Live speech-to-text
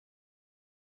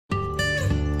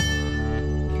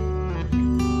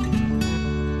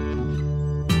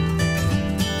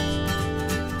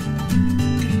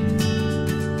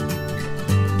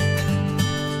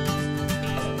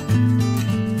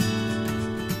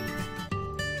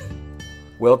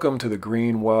Welcome to the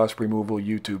Green Wasp Removal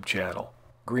YouTube channel.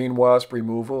 Green Wasp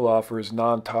Removal offers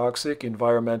non-toxic,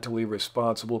 environmentally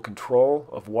responsible control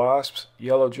of wasps,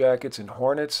 yellow jackets, and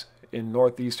hornets in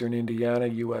northeastern Indiana,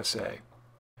 USA.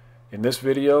 In this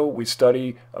video, we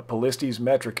study a Polistes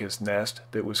metricus nest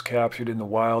that was captured in the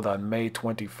wild on May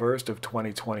 21st of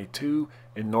 2022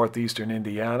 in northeastern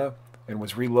Indiana and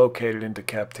was relocated into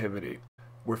captivity.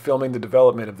 We're filming the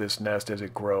development of this nest as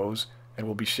it grows, and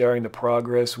we'll be sharing the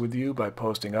progress with you by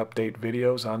posting update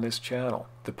videos on this channel.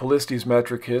 The Polistes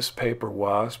Metricus Paper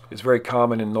Wasp is very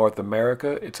common in North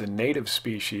America. It's a native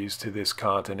species to this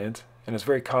continent, and it's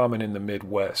very common in the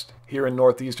Midwest. Here in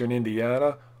northeastern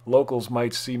Indiana, locals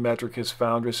might see Metricus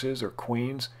foundresses or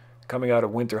queens coming out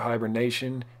of winter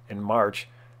hibernation in March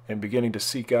and beginning to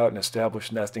seek out and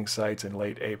establish nesting sites in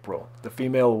late April. The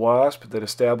female wasp that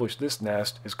established this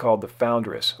nest is called the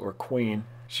foundress or queen.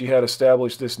 She had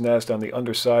established this nest on the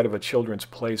underside of a children's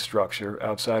play structure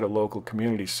outside a local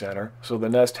community center, so the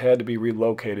nest had to be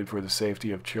relocated for the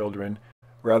safety of children.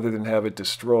 Rather than have it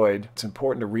destroyed, it's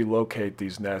important to relocate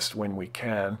these nests when we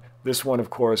can. This one, of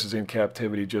course, is in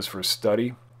captivity just for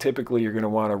study. Typically, you're going to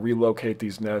want to relocate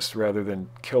these nests rather than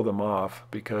kill them off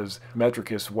because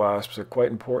Metricus wasps are quite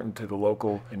important to the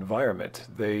local environment.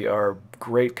 They are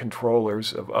great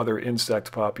controllers of other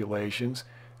insect populations,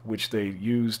 which they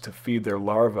use to feed their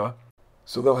larvae.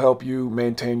 So they'll help you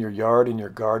maintain your yard and your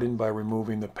garden by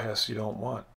removing the pests you don't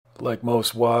want. Like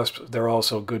most wasps, they're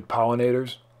also good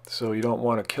pollinators. So you don't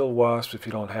want to kill wasps if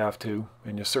you don't have to,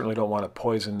 and you certainly don't want to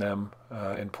poison them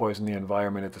and poison the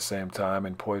environment at the same time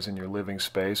and poison your living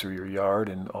space or your yard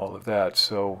and all of that.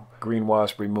 So green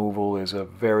wasp removal is a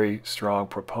very strong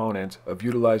proponent of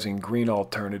utilizing green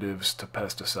alternatives to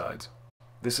pesticides.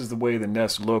 This is the way the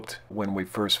nest looked when we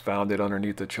first found it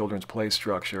underneath the children's play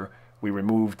structure. We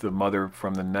removed the mother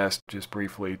from the nest just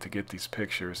briefly to get these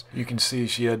pictures. You can see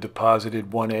she had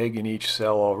deposited one egg in each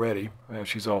cell already.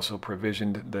 She's also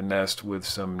provisioned the nest with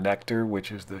some nectar,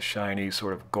 which is the shiny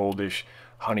sort of goldish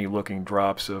honey-looking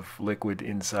drops of liquid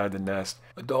inside the nest.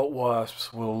 Adult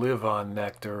wasps will live on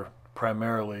nectar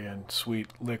primarily and sweet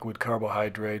liquid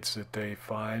carbohydrates that they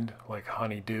find, like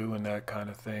honeydew and that kind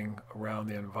of thing, around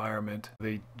the environment.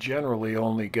 They generally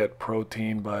only get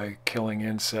protein by killing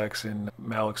insects and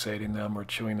malexating them or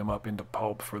chewing them up into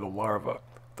pulp for the larva.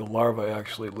 The larva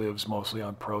actually lives mostly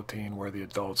on protein, where the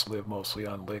adults live mostly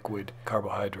on liquid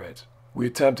carbohydrates. We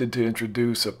attempted to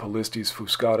introduce a Polistes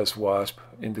fuscatus wasp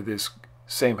into this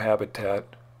same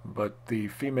habitat, but the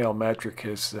female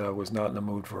metricus was not in the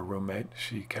mood for a roommate.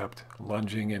 She kept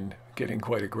lunging and getting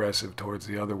quite aggressive towards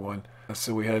the other one.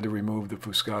 So we had to remove the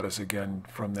fuscatus again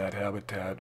from that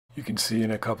habitat. You can see in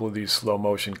a couple of these slow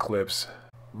motion clips,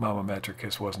 Mama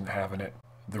metricus wasn't having it.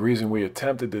 The reason we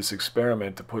attempted this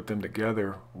experiment to put them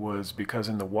together was because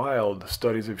in the wild,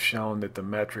 studies have shown that the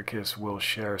metricus will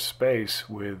share space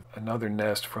with another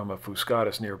nest from a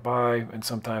fuscatus nearby, and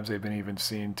sometimes they've been even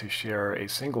seen to share a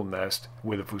single nest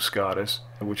with a fuscatus,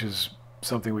 which is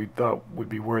something we thought would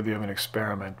be worthy of an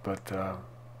experiment, but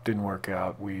didn't work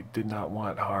out. We did not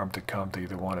want harm to come to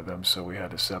either one of them, so we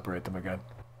had to separate them again.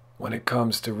 When it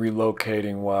comes to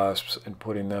relocating wasps and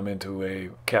putting them into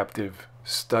a captive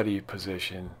study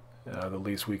position, the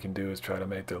least we can do is try to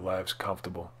make their lives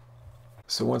comfortable.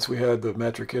 So once we had the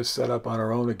metricus set up on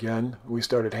her own again, we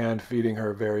started hand feeding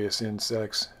her various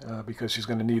insects because she's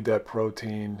going to need that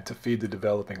protein to feed the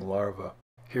developing larva.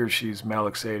 Here she's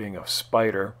malexating a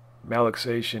spider.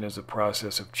 Malexation is a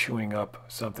process of chewing up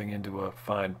something into a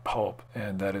fine pulp,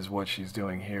 and that is what she's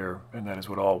doing here, and that is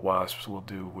what all wasps will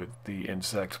do with the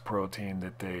insect protein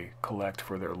that they collect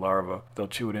for their larva. They'll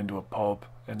chew it into a pulp,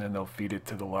 and then they'll feed it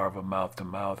to the larva mouth to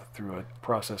mouth through a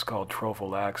process called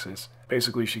trophallaxis.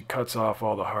 Basically, she cuts off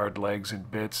all the hard legs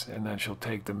and bits, and then she'll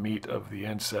take the meat of the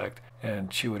insect and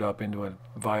chew it up into a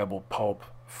viable pulp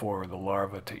for the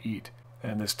larva to eat.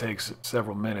 And this takes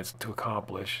several minutes to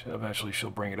accomplish. Eventually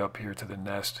she'll bring it up here to the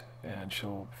nest and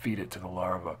she'll feed it to the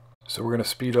larva. So we're going to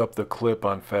speed up the clip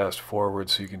on fast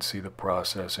forward so you can see the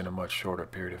process in a much shorter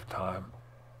period of time.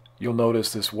 You'll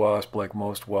notice this wasp, like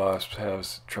most wasps,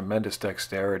 has tremendous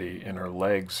dexterity in her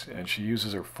legs, and she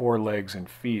uses her forelegs and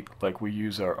feet like we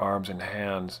use our arms and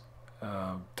hands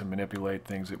to manipulate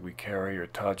things that we carry or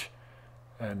touch,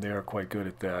 and they are quite good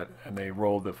at that. And they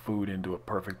roll the food into a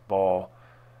perfect ball.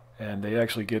 And they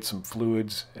actually get some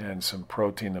fluids and some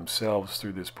protein themselves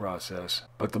through this process.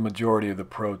 But the majority of the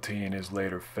protein is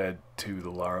later fed to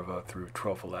the larva through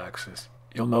trophallaxis.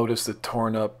 You'll notice the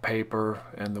torn up paper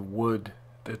and the wood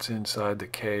that's inside the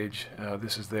cage.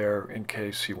 This is there in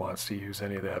case she wants to use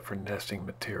any of that for nesting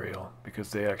material,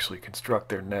 because they actually construct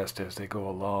their nest as they go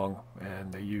along,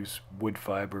 and they use wood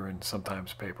fiber and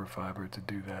sometimes paper fiber to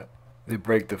do that. They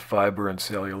break the fiber and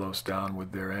cellulose down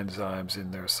with their enzymes in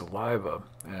their saliva,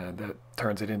 and that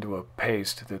turns it into a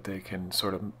paste that they can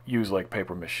sort of use like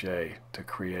paper mache to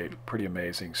create pretty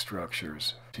amazing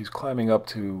structures. She's climbing up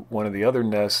to one of the other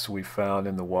nests we found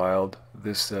in the wild.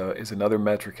 This is another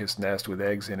Metricus nest with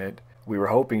eggs in it. We were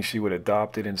hoping she would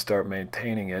adopt it and start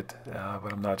maintaining it,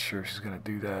 but I'm not sure she's going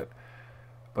to do that.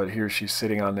 But here she's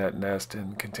sitting on that nest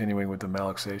and continuing with the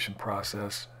Malexation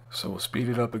process. So we'll speed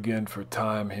it up again for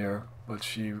time here, but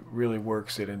she really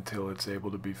works it until it's able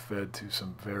to be fed to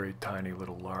some very tiny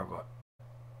little larvae.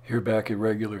 Here back at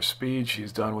regular speed,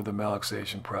 she's done with the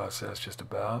Malexation process just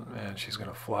about, and she's going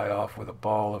to fly off with a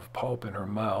ball of pulp in her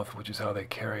mouth, which is how they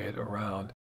carry it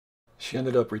around. She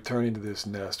ended up returning to this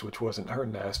nest, which wasn't her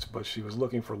nest, but she was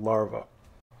looking for larvae.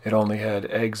 It only had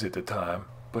eggs at the time,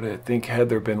 but I think had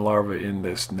there been larvae in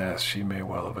this nest, she may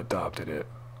well have adopted it.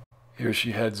 Here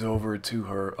she heads over to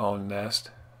her own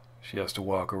nest. She has to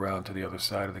walk around to the other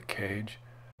side of the cage,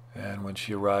 and when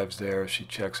she arrives there, she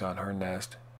checks on her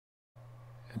nest.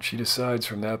 And she decides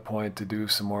from that point to do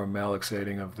some more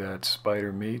malexating of that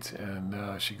spider meat,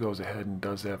 and she goes ahead and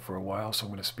does that for a while, so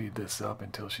I'm going to speed this up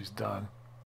until she's done.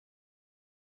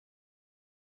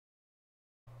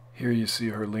 Here you see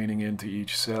her leaning into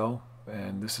each cell,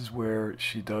 and this is where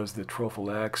she does the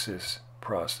trophallaxis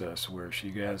process, where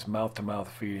she has mouth-to-mouth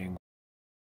feeding.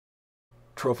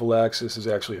 Trophallaxis is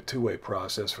actually a two-way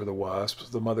process for the wasps.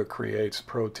 The mother creates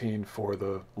protein for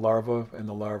the larva, and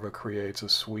the larva creates a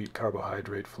sweet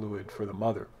carbohydrate fluid for the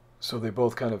mother. So they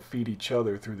both kind of feed each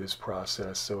other through this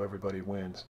process, so everybody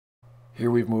wins.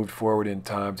 Here we've moved forward in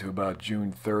time to about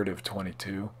June 3rd of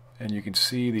 22, and you can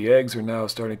see the eggs are now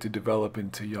starting to develop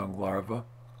into young larvae,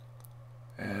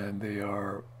 and they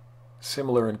are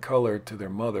similar in color to their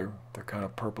mother. They're kind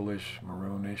of purplish,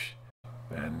 maroonish.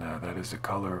 And that is the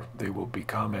color they will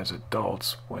become as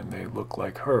adults when they look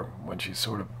like her, when she's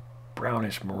sort of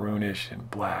brownish, maroonish, and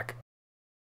black.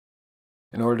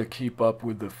 In order to keep up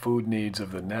with the food needs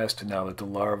of the nest, now that the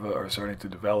larvae are starting to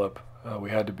develop, we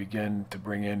had to begin to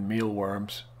bring in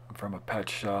mealworms from a pet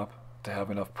shop to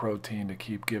have enough protein to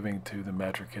keep giving to the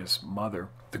Metricus mother.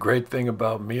 The great thing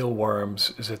about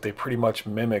mealworms is that they pretty much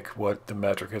mimic what the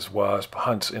Metricus wasp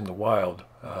hunts in the wild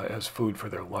as food for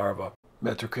their larvae.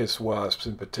 Metricus wasps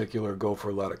in particular go for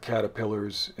a lot of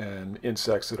caterpillars and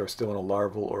insects that are still in a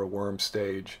larval or a worm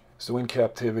stage. So in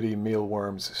captivity,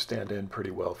 mealworms stand in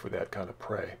pretty well for that kind of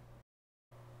prey.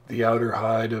 The outer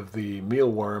hide of the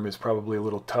mealworm is probably a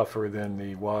little tougher than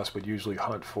the wasp would usually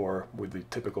hunt for with the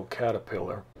typical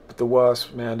caterpillar. But the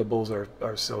wasp's mandibles are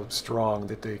so strong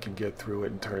that they can get through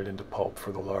it and turn it into pulp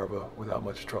for the larva without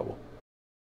much trouble.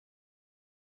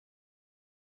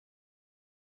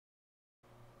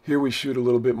 Here we shoot a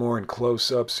little bit more in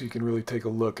close-up so you can really take a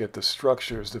look at the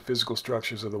structures, the physical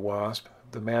structures of the wasp,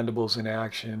 the mandibles in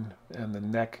action, and the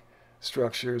neck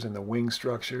structures and the wing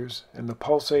structures, and the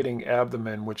pulsating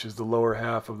abdomen, which is the lower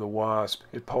half of the wasp.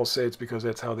 It pulsates because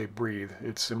that's how they breathe.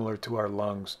 It's similar to our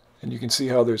lungs. And you can see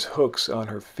how there's hooks on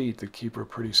her feet that keep her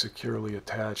pretty securely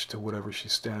attached to whatever she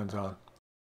stands on.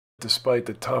 Despite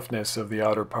the toughness of the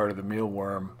outer part of the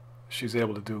mealworm, she's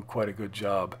able to do quite a good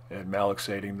job at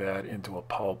malexating that into a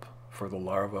pulp for the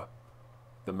larva.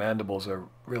 The mandibles are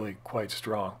really quite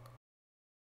strong.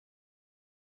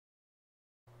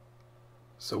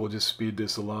 So we'll just speed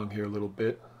this along here a little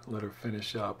bit, let her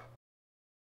finish up.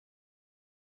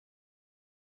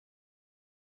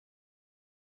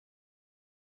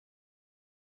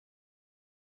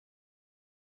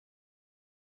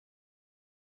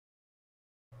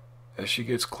 As she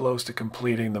gets close to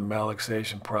completing the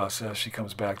malexation process, she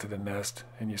comes back to the nest,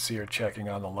 and you see her checking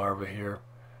on the larva here.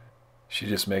 She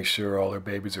just makes sure all her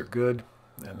babies are good,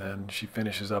 and then she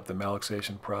finishes up the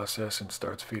malexation process and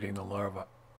starts feeding the larva.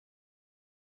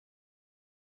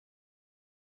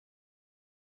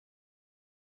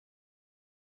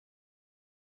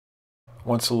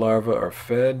 Once the larvae are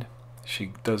fed,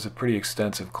 she does a pretty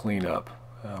extensive cleanup.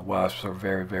 Wasps are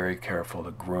very, very careful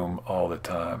to groom all the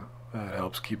time. It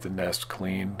helps keep the nest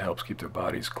clean, helps keep their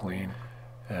bodies clean,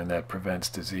 and that prevents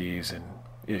disease and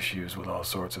issues with all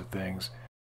sorts of things.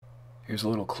 Here's a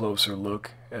little closer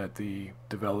look at the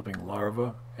developing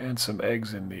larva and some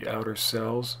eggs in the outer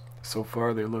cells. So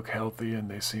far they look healthy and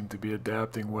they seem to be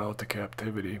adapting well to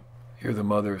captivity. Here the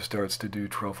mother starts to do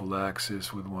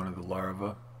trophallaxis with one of the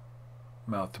larvae,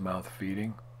 mouth-to-mouth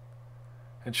feeding,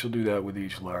 and she'll do that with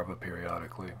each larva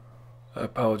periodically. I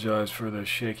apologize for the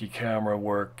shaky camera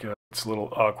work. It's a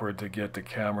little awkward to get the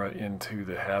camera into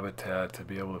the habitat to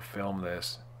be able to film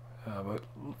this, but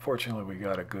fortunately we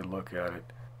got a good look at it.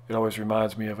 It always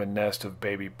reminds me of a nest of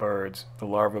baby birds. The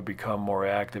larvae become more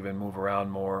active and move around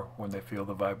more when they feel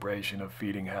the vibration of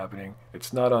feeding happening.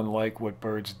 It's not unlike what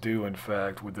birds do, in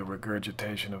fact, with the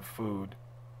regurgitation of food.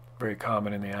 Very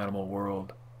common in the animal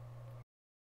world.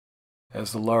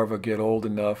 As the larvae get old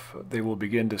enough, they will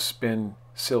begin to spin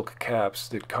silk caps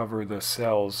that cover the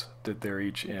cells that they're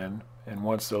each in. And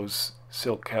once those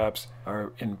silk caps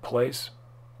are in place,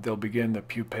 they'll begin the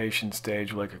pupation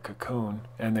stage like a cocoon,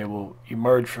 and they will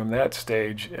emerge from that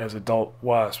stage as adult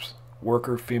wasps,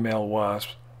 worker female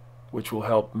wasps, which will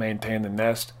help maintain the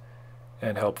nest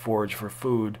and help forage for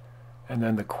food. And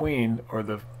then the queen, or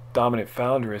the dominant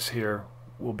foundress here,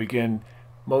 will begin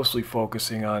mostly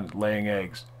focusing on laying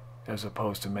eggs as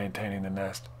opposed to maintaining the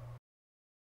nest.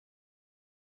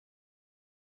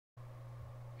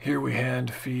 Here we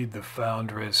hand feed the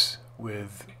foundress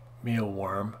with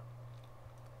mealworm.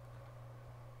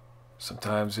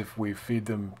 Sometimes if we feed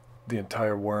them the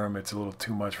entire worm, it's a little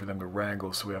too much for them to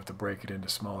wrangle, so we have to break it into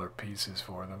smaller pieces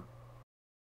for them.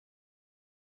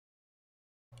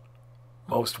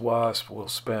 Most wasps will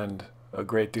spend a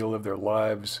great deal of their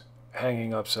lives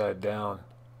hanging upside down.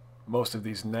 Most of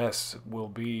these nests will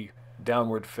be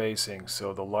downward facing,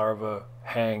 so the larvae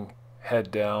hang head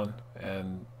down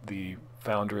and the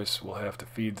foundress will have to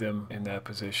feed them in that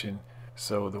position.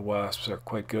 So the wasps are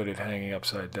quite good at hanging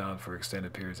upside down for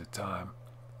extended periods of time.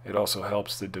 It also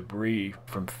helps the debris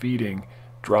from feeding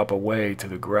drop away to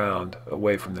the ground,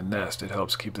 away from the nest. It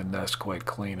helps keep the nest quite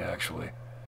clean, actually.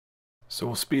 So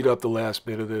we'll speed up the last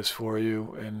bit of this for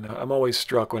you, and I'm always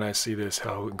struck when I see this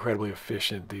how incredibly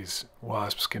efficient these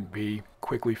wasps can be,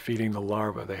 quickly feeding the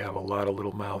larvae. They have a lot of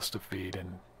little mouths to feed,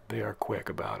 and they are quick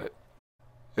about it.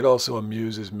 It also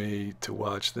amuses me to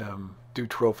watch them do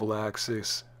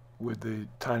trophallaxis with the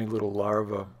tiny little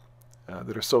larvae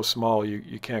that are so small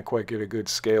you can't quite get a good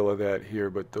scale of that here,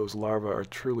 but those larvae are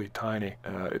truly tiny.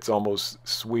 It's almost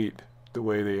sweet the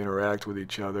way they interact with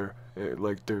each other,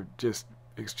 like they're just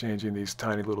exchanging these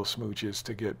tiny little smooches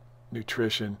to get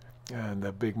nutrition, and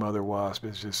the big mother wasp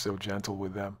is just so gentle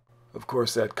with them. Of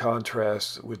course, that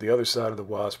contrasts with the other side of the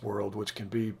wasp world, which can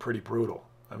be pretty brutal.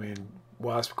 I mean,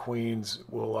 wasp queens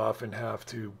will often have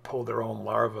to pull their own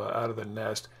larvae out of the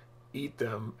nest, eat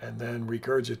them, and then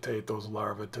regurgitate those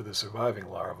larvae to the surviving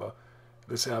larvae.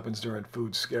 This happens during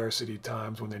food scarcity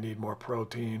times when they need more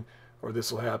protein, or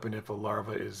this will happen if a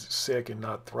larva is sick and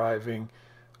not thriving,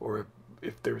 or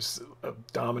if there's a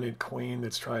dominant queen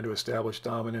that's trying to establish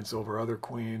dominance over other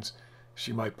queens.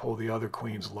 She might pull the other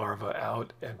queen's larva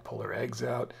out and pull her eggs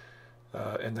out,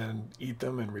 and then eat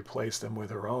them and replace them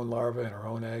with her own larvae and her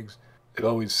own eggs. It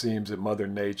always seems that Mother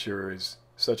Nature is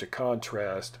such a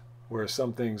contrast, where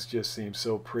some things just seem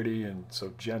so pretty and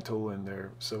so gentle and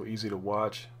they're so easy to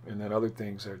watch, and then other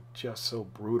things are just so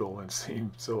brutal and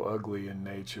seem so ugly in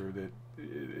nature that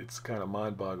it's kind of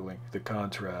mind-boggling, the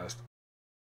contrast.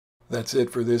 That's it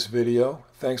for this video.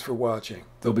 Thanks for watching.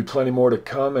 There'll be plenty more to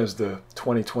come as the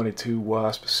 2022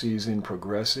 wasp season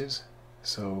progresses,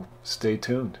 so stay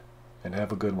tuned and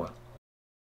have a good one.